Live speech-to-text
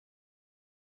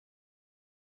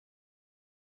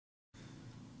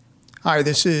Hi,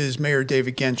 this is Mayor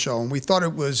David Genschel, and we thought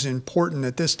it was important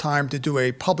at this time to do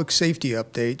a public safety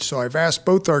update. So I've asked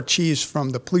both our chiefs from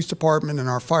the police department and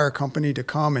our fire company to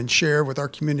come and share with our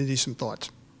community some thoughts.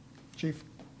 Chief.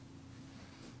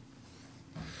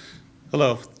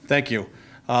 Hello, thank you.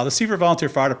 The Seaford Volunteer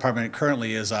Fire Department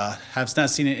currently has not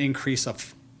seen an increase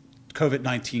of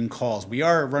COVID-19 calls. We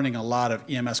are running a lot of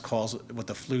EMS calls with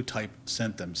the flu-type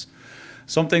symptoms.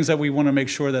 Some things that we want to make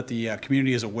sure that the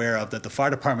community is aware of, that the fire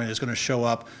department is going to show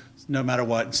up no matter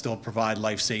what and still provide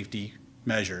life safety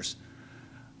measures.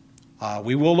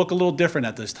 We will look a little different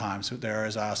at this time. So there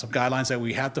is some guidelines that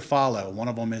we have to follow. One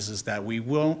of them is that we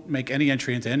won't make any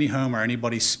entry into any home or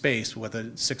anybody's space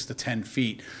within 6 to 10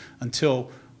 feet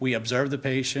until we observe the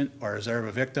patient or observe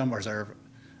a victim or observe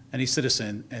any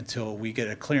citizen until we get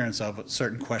a clearance of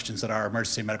certain questions that our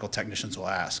emergency medical technicians will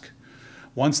ask.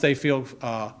 Once they feel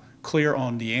clear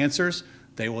on the answers,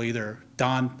 they will either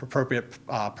don appropriate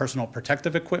personal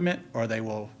protective equipment or they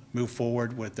will move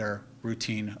forward with their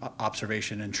routine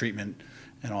observation and treatment,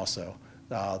 and also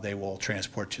they will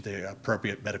transport to the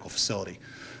appropriate medical facility.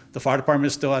 The fire department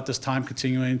is still at this time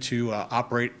continuing to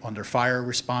operate under fire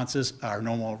responses, our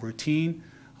normal routine.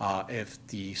 If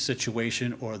the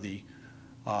situation or the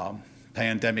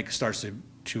pandemic starts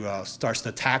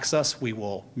to tax us, we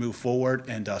will move forward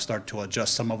and start to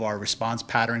adjust some of our response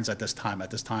patterns at this time.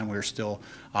 At this time, we're still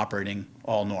operating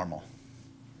all normal.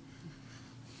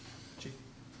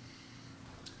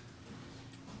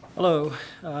 Hello.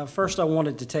 First, I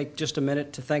wanted to take just a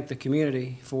minute to thank the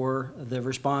community for the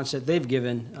response that they've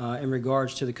given in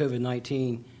regards to the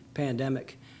COVID-19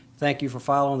 pandemic. Thank you for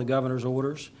following the governor's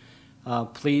orders.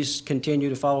 Please continue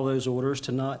to follow those orders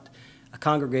to not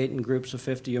congregate in groups of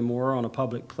 50 or more on a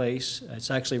public place.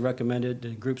 It's actually recommended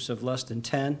in groups of less than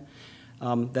 10.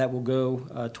 That will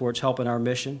go towards helping our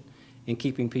mission in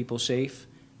keeping people safe.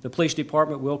 The police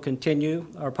department will continue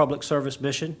our public service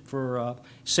mission for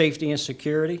safety and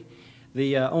security.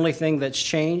 The only thing that's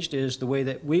changed is the way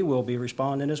that we will be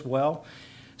responding as well.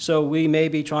 So we may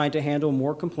be trying to handle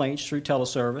more complaints through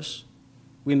teleservice.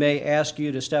 We may ask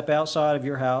you to step outside of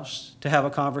your house to have a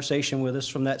conversation with us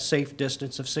from that safe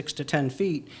distance of 6 to 10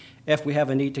 feet if we have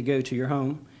a need to go to your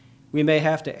home. We may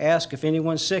have to ask if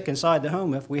anyone's sick inside the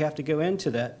home if we have to go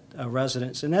into that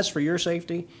residence, and that's for your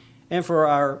safety and for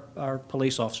our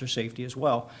police officer safety as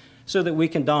well, so that we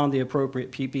can don the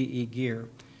appropriate PPE gear.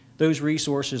 Those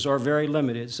resources are very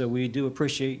limited, so we do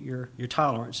appreciate your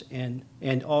tolerance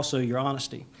and also your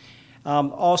honesty.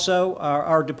 Also,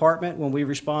 our department, when we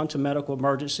respond to medical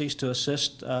emergencies to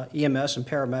assist EMS and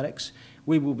paramedics,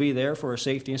 we will be there for a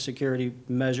safety and security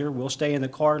measure. We'll stay in the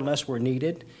car unless we're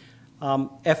needed.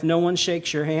 If no one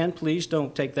shakes your hand, please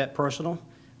don't take that personal.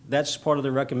 That's part of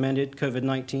the recommended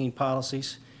COVID-19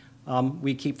 policies.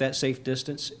 We keep that safe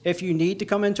distance. If you need to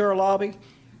come into our lobby,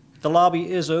 the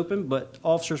lobby is open, but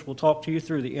officers will talk to you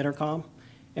through the intercom.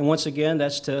 And once again,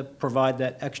 that's to provide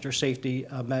that extra safety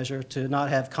measure to not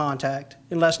have contact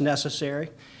unless necessary.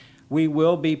 We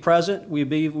will be present. We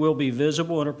will be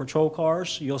visible in our patrol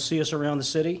cars. You'll see us around the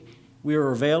city. We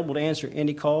are available to answer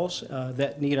any calls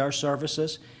that need our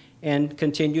services, and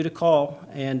continue to call,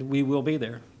 and we will be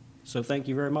there. So thank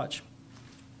you very much.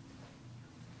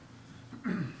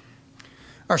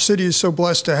 Our city is so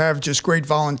blessed to have just great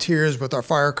volunteers with our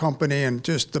fire company and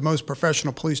just the most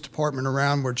professional police department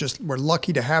around. We're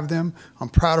lucky to have them. I'm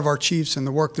proud of our chiefs and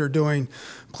the work they're doing.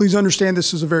 Please understand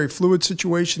this is a very fluid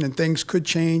situation and things could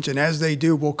change, and as they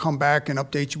do, we'll come back and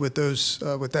update you with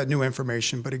with that new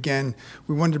information. But again,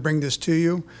 we wanted to bring this to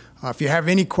you. If you have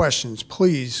any questions,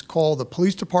 please call the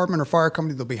police department or fire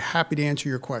company. They'll be happy to answer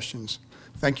your questions.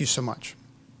 Thank you so much.